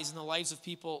arise in the lives of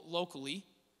people locally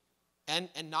and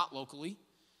not locally,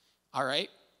 all right?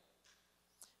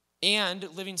 And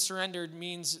living surrendered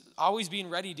means always being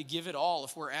ready to give it all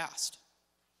if we're asked.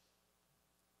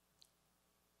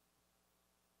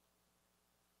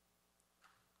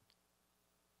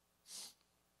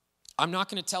 I'm not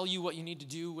going to tell you what you need to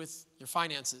do with your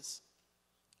finances.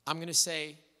 I'm going to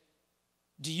say,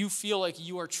 do you feel like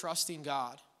you are trusting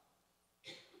God?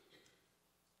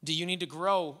 Do you need to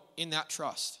grow in that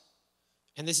trust?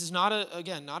 And this is not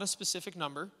a specific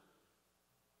number.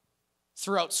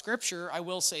 Throughout Scripture, I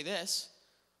will say this.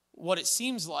 What it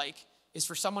seems like is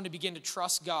for someone to begin to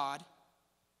trust God,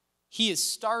 he is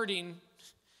starting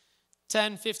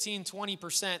 10, 15,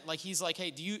 20%. Like he's like, hey,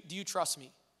 do you trust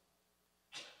me?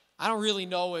 I don't really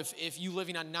know if you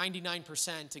living on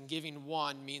 99% and giving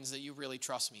 1 means that you really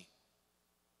trust me.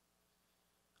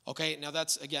 Okay, now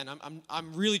that's, again,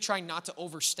 I'm really trying not to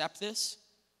overstep this.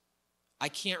 I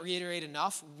can't reiterate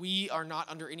enough. We are not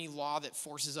under any law that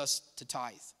forces us to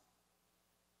tithe.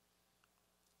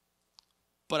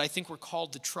 But I think we're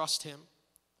called to trust him.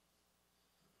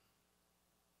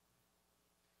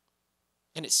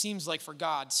 And it seems like for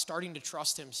God, starting to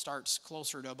trust him starts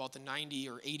closer to about the 90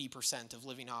 or 80% of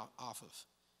living off of.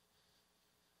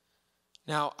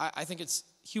 Now, I think it's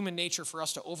human nature for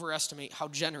us to overestimate how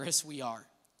generous we are.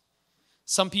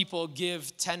 Some people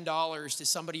give $10 to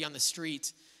somebody on the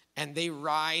street, and they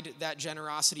ride that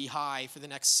generosity high for the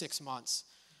next 6 months.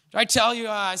 Did I tell you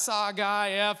I saw a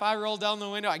guy, if I rolled down the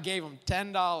window, I gave him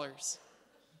 $10.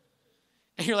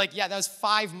 And you're like, yeah, that was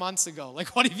 5 months ago.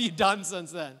 Like, what have you done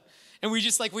since then? And we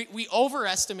just we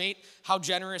overestimate how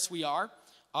generous we are.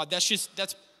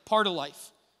 That's part of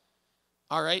life.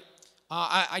 All right?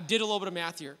 I did a little bit of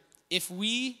math here. If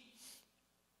we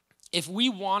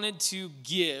wanted to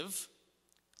give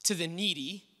to the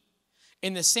needy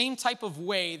in the same type of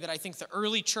way that I think the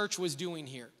early church was doing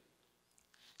here,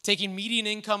 taking median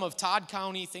income of Todd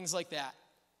County, things like that,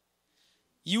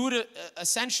 you would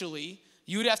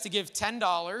have to give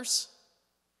 $10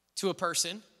 to a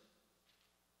person,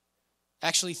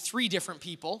 actually 3 different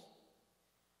people,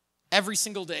 every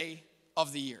single day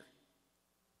of the year.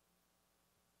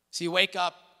 So you wake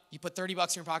up, you put $30 in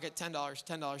your pocket, $10,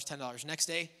 $10, $10. Next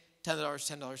day, $10,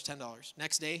 $10, $10.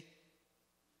 Next day.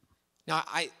 Now,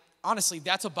 honestly,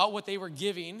 that's about what they were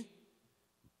giving.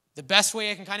 The best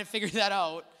way I can kind of figure that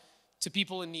out to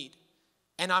people in need.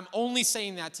 And I'm only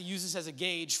saying that to use this as a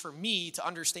gauge for me to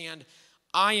understand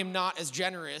I am not as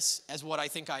generous as what I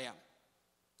think I am.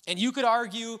 And you could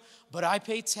argue, but I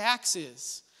pay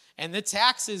taxes. And the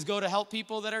taxes go to help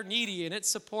people that are needy, and it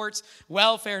supports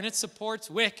welfare, and it supports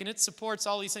WIC, and it supports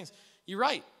all these things. You're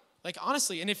right. Like,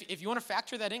 honestly, and if you want to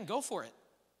factor that in, go for it.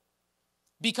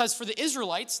 Because for the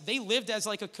Israelites, they lived as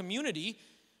like a community.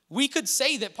 We could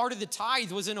say that part of the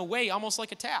tithe was in a way almost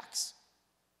like a tax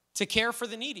to care for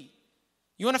the needy.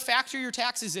 You want to factor your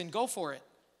taxes in, go for it.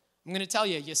 I'm going to tell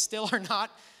you, you still are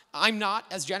not, I'm not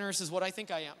as generous as what I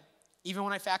think I am, even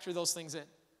when I factor those things in.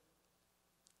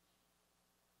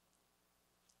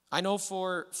 I know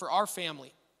for our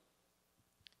family,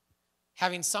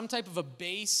 having some type of a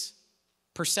base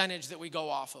percentage that we go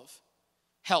off of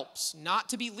helps. Not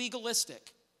to be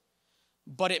legalistic,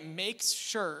 but it makes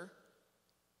sure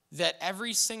that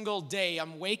every single day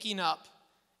I'm waking up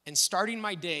and starting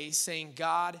my day saying,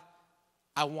 God,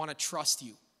 I want to trust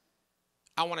you.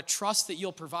 I want to trust that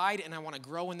you'll provide, and I want to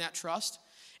grow in that trust.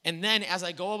 And then as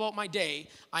I go about my day,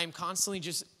 I'm constantly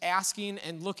just asking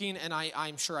and looking, and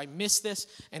I'm sure I miss this,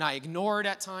 and I ignore it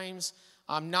at times.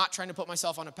 I'm not trying to put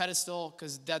myself on a pedestal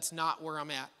because that's not where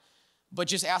I'm at. But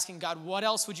just asking God, what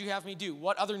else would you have me do?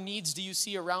 What other needs do you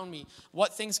see around me?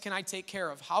 What things can I take care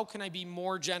of? How can I be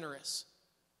more generous?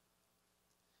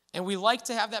 And we like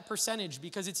to have that percentage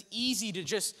because it's easy to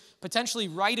just potentially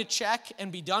write a check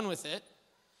and be done with it.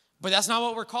 But that's not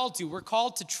what we're called to. We're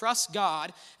called to trust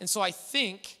God. And so I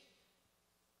think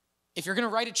if you're going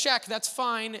to write a check, that's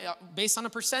fine based on a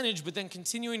percentage, but then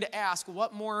continuing to ask,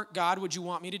 what more, God, would you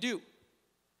want me to do?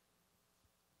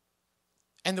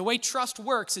 And the way trust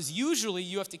works is usually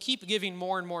you have to keep giving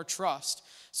more and more trust.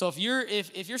 So if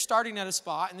you're starting at a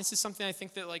spot, and this is something I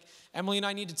think that like Emily and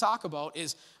I need to talk about,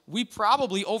 is we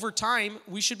probably over time,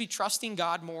 we should be trusting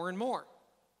God more and more.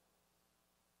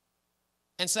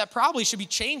 And so that probably should be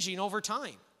changing over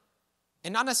time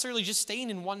and not necessarily just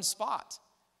staying in one spot.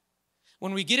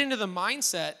 When we get into the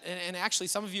mindset, and actually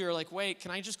some of you are like, wait, can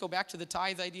I just go back to the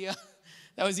tithe idea?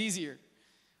 That was easier.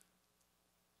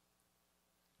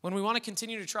 When we want to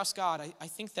continue to trust God, I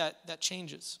think that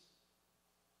changes.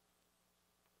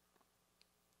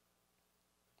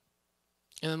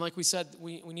 And then like we said,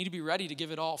 we need to be ready to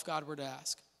give it all if God were to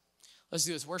ask. Let's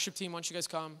do this. Worship team, why don't you guys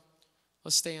come?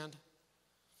 Let's stand.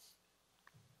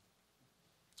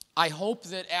 I hope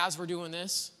that as we're doing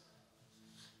this,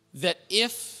 that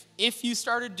if you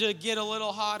started to get a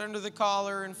little hot under the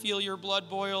collar and feel your blood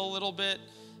boil a little bit,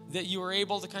 that you were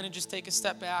able to kind of just take a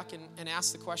step back and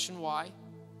ask the question, why?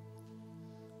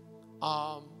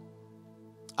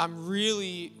 I'm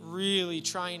really, really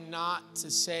trying not to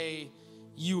say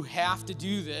you have to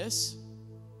do this,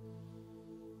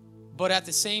 but at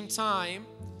the same time,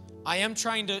 I am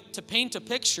trying to paint a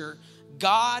picture.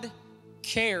 God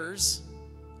cares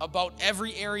about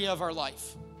every area of our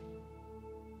life.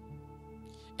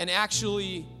 And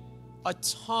actually, a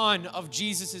ton of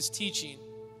Jesus' teaching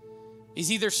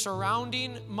is either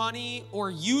surrounding money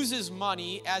or uses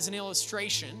money as an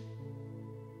illustration.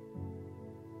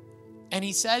 And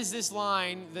he says this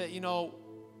line that,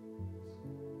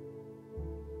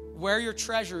 where your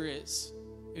treasure is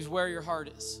where your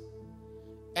heart is.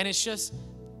 And it's just,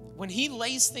 when he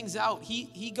lays things out,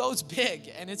 he goes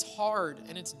big, and it's hard,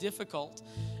 and it's difficult.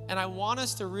 And I want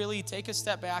us to really take a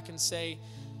step back and say,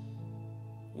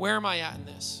 where am I at in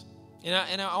this?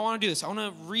 And I want to do this. I want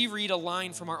to reread a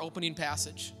line from our opening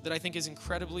passage that I think is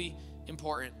incredibly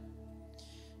important.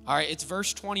 All right, it's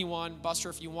verse 21. Buster,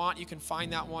 if you want, you can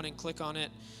find that one and click on it.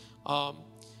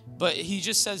 But he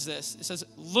just says this. It says,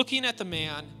 looking at the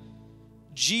man,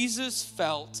 Jesus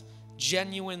felt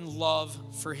genuine love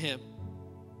for him.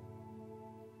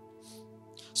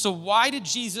 So why did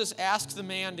Jesus ask the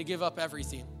man to give up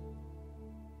everything?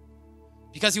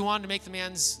 Because he wanted to make the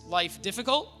man's life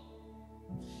difficult?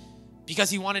 Because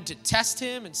he wanted to test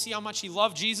him and see how much he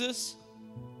loved Jesus?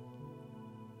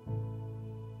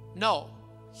 No.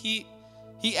 He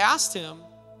asked him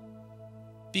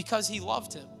because he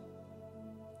loved him.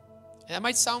 And that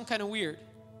might sound kind of weird,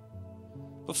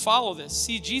 but follow this.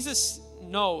 See, Jesus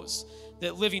knows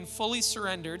that living fully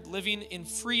surrendered, living in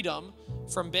freedom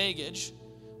from baggage,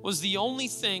 was the only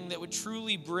thing that would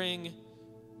truly bring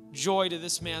joy to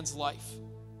this man's life.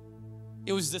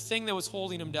 It was the thing that was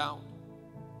holding him down.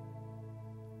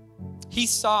 He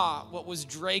saw what was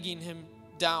dragging him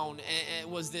down, and it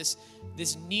was this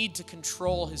need to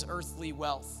control his earthly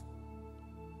wealth.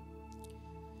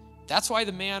 That's why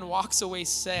the man walks away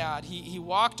sad. He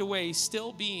walked away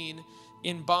still being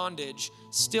in bondage,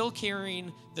 still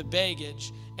carrying the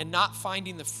baggage, and not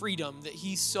finding the freedom that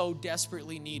he so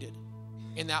desperately needed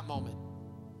in that moment.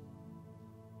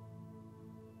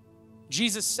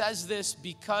 Jesus says this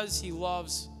because he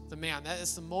loves the man. That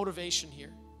is the motivation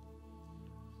here.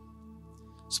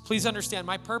 So please understand,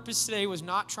 my purpose today was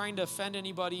not trying to offend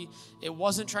anybody. It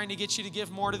wasn't trying to get you to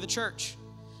give more to the church.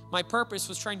 My purpose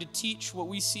was trying to teach what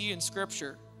we see in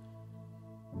Scripture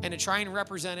and to try and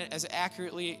represent it as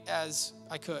accurately as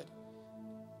I could.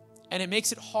 And it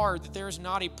makes it hard that there is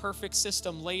not a perfect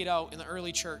system laid out in the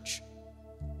early church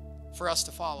for us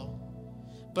to follow.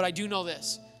 But I do know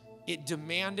this. It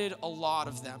demanded a lot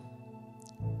of them.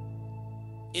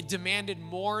 It demanded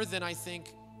more than I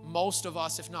think most of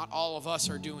us, if not all of us,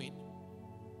 are doing.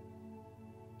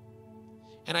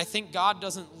 And I think God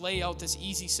doesn't lay out this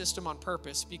easy system on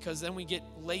purpose, because then we get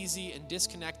lazy and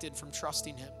disconnected from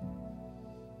trusting Him.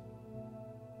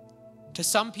 To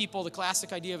some people, the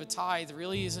classic idea of a tithe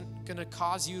really isn't going to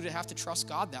cause you to have to trust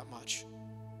God that much.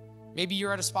 Maybe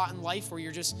you're at a spot in life where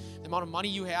you're just, the amount of money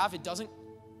you have, it doesn't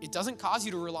cause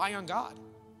you to rely on God.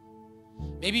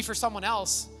 Maybe for someone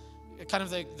else, kind of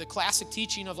the classic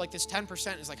teaching of like this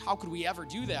 10% is like, how could we ever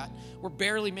do that? We're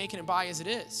barely making it by as it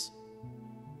is.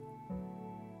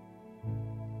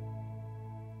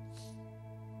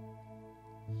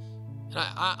 And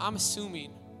I'm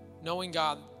assuming, knowing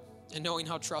God and knowing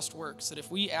how trust works, that if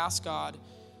we ask God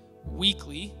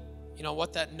weekly,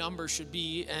 what that number should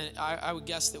be, and I would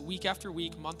guess that week after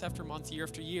week, month after month, year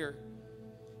after year,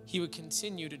 He would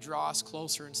continue to draw us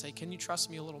closer and say, can you trust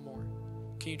me a little more?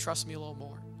 Can you trust me a little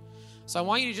more? So I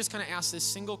want you to just kind of ask this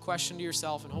single question to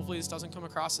yourself, and hopefully this doesn't come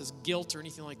across as guilt or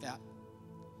anything like that.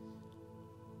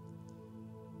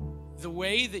 The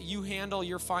way that you handle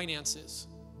your finances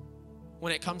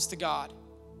when it comes to God,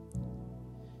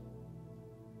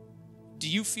 do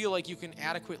you feel like you can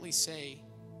adequately say,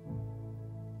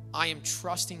 I am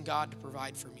trusting God to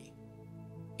provide for me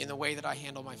in the way that I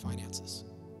handle my finances?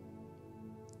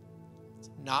 It's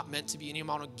not meant to be any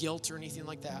amount of guilt or anything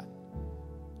like that.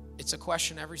 It's a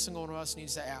question every single one of us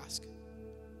needs to ask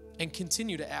and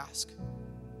continue to ask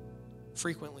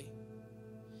frequently,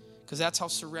 because that's how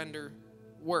surrender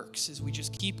works, is we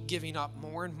just keep giving up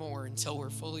more and more until we're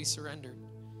fully surrendered.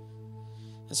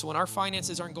 And so when our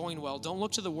finances aren't going well, don't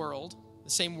look to the world, the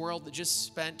same world that just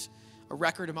spent a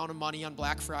record amount of money on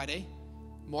Black Friday,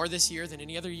 more this year than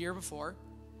any other year before.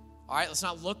 All right, let's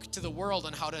not look to the world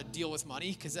on how to deal with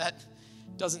money, because that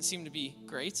doesn't seem to be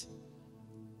great.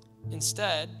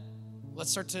 Instead,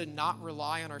 let's start to not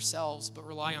rely on ourselves, but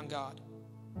rely on God.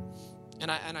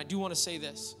 And I do want to say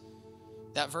this.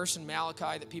 That verse in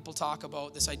Malachi that people talk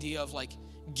about, this idea of like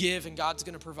give and God's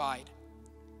going to provide,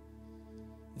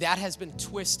 that has been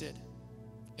twisted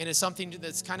and is something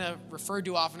that's kind of referred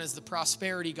to often as the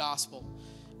prosperity gospel,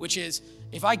 which is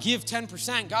if I give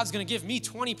 10%, God's going to give me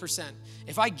 20%.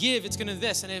 If I give, it's going to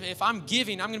this. And if I'm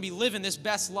giving, I'm going to be living this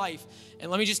best life.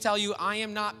 And let me just tell you, I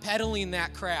am not peddling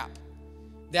that crap.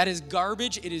 That is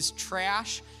garbage, it is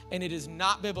trash, and it is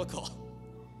not biblical.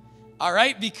 All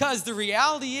right? Because the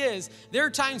reality is, there are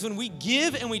times when we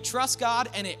give and we trust God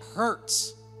and it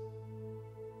hurts.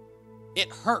 It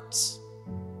hurts.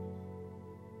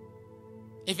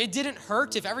 If it didn't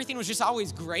hurt, if everything was just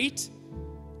always great,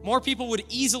 more people would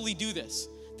easily do this.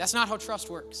 That's not how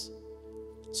trust works.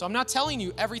 So I'm not telling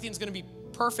you everything's going to be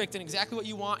perfect and exactly what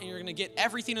you want and you're going to get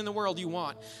everything in the world you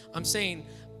want. I'm saying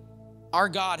our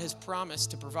God has promised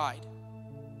to provide.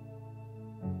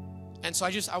 And so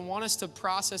I want us to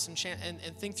process and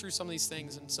think through some of these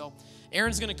things. And so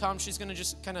Erin's going to come. She's going to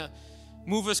just kind of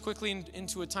move us quickly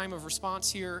into a time of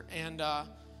response here. And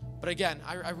but again,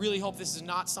 I really hope this is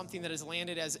not something that is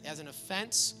landed as an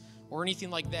offense or anything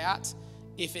like that.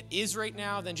 If it is right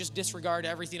now, then just disregard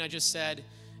everything I just said,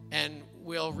 and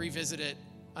we'll revisit it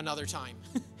another time.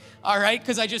 All right?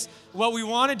 Because what we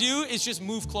want to do is just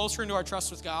move closer into our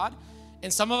trust with God.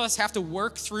 And some of us have to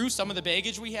work through some of the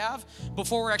baggage we have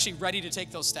before we're actually ready to take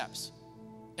those steps.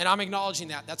 And I'm acknowledging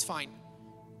that. That's fine.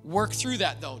 Work through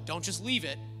that, though. Don't just leave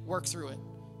it. Work through it.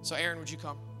 So, Aaron, would you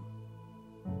come?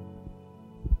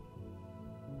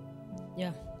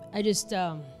 Yeah, I just,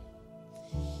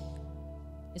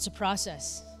 it's a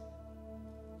process.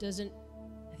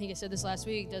 I think I said this last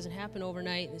week, doesn't happen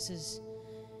overnight. This is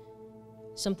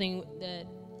something that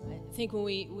I think when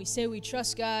we say we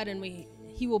trust God and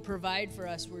He will provide for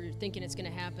us, we're thinking it's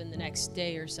going to happen the next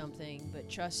day or something. But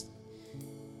trust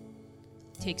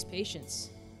takes patience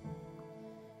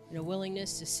and a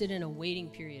willingness to sit in a waiting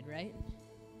period, right?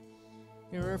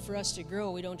 In order for us to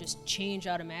grow, we don't just change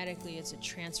automatically. It's a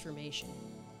transformation.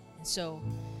 And so,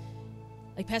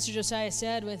 like Pastor Josiah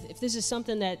said, if this is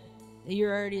something that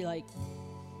you're already like,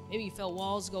 maybe you felt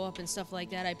walls go up and stuff like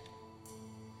that,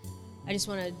 I just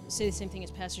want to say the same thing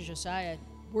as Pastor Josiah.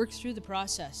 Work through the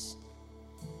process.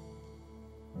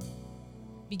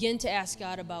 Begin to ask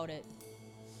God about it,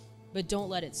 but don't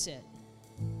let it sit.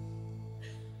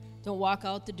 Don't walk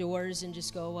out the doors and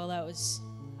just go, well,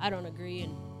 I don't agree,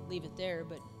 and leave it there,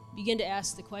 but begin to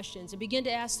ask the questions and begin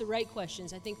to ask the right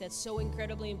questions. I think that's so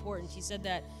incredibly important. He said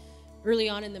that early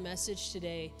on in the message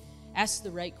today. Ask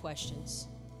the right questions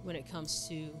when it comes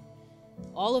to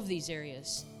all of these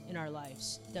areas in our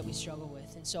lives that we struggle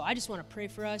with. And so I just want to pray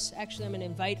for us. Actually, I'm going to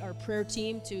invite our prayer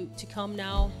team to come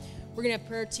now. We're going to have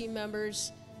prayer team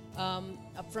members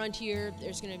up front here.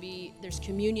 There's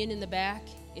communion in the back.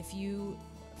 If you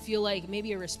feel like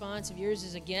maybe a response of yours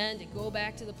is, again, to go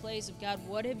back to the place of, God,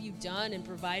 what have you done and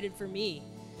provided for me?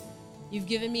 You've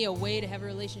given me a way to have a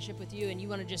relationship with you, and you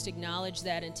want to just acknowledge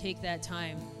that and take that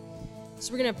time.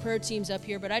 So we're going to have prayer teams up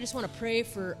here, but I just want to pray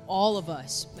for all of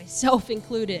us, myself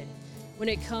included, when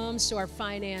it comes to our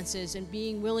finances and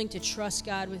being willing to trust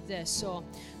God with this. So,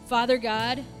 Father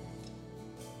God,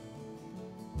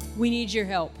 we need your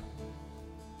help.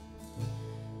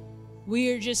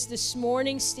 We are just this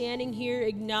morning standing here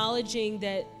acknowledging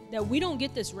that we don't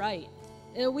get this right.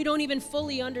 And we don't even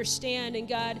fully understand. And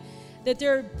God, that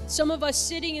there are some of us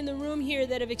sitting in the room here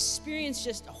that have experienced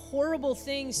just horrible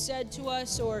things said to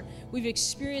us, or we've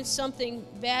experienced something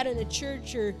bad in a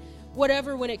church or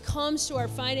whatever when it comes to our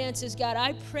finances. God,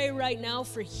 I pray right now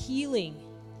for healing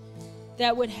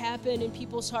that would happen in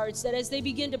people's hearts, that as they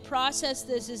begin to process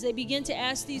this, as they begin to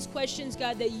ask these questions,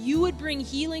 God, that you would bring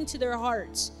healing to their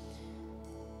hearts,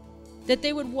 that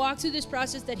they would walk through this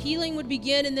process, that healing would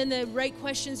begin, and then the right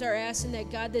questions are asked, and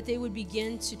that, God, that they would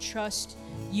begin to trust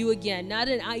you again. Not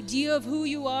an idea of who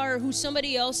you are or who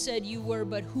somebody else said you were,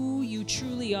 but who you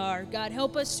truly are. God,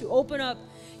 help us to open up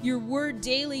your word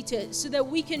daily so that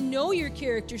we can know your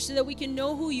character, so that we can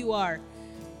know who you are.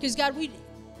 Because, God,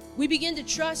 we begin to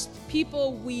trust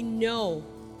people we know.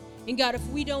 And, God, if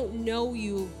we don't know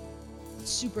you, it's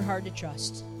super hard to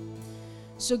trust.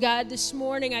 So, God, this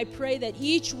morning I pray that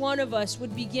each one of us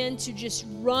would begin to just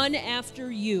run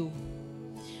after you,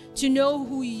 to know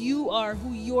who you are,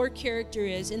 who your character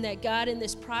is, and that, God, in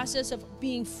this process of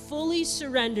being fully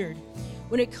surrendered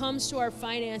when it comes to our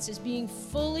finances, being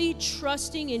fully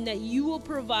trusting in that you will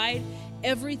provide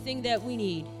everything that we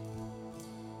need,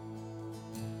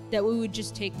 that we would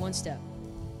just take one step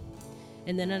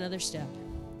and then another step.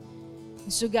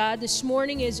 And so, God, this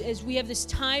morning as we have this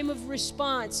time of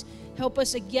response, help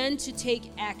us again to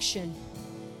take action,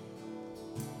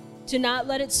 to not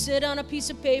let it sit on a piece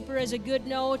of paper as a good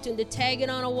note and to tag it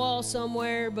on a wall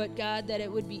somewhere, but, God, that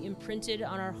it would be imprinted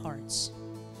on our hearts,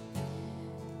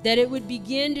 that it would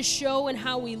begin to show in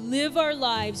how we live our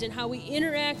lives and how we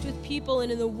interact with people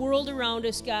and in the world around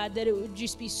us, God, that it would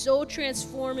just be so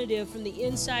transformative from the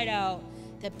inside out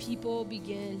that people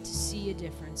begin to see a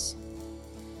difference.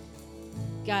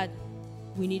 God,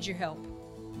 we need your help.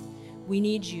 We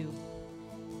need you.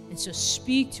 And so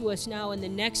speak to us now in the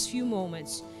next few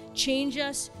moments. Change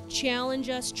us, challenge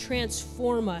us,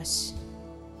 transform us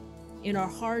in our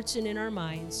hearts and in our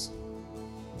minds.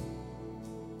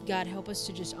 God, help us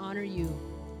to just honor you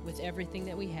with everything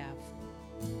that we have.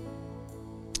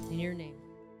 In your name.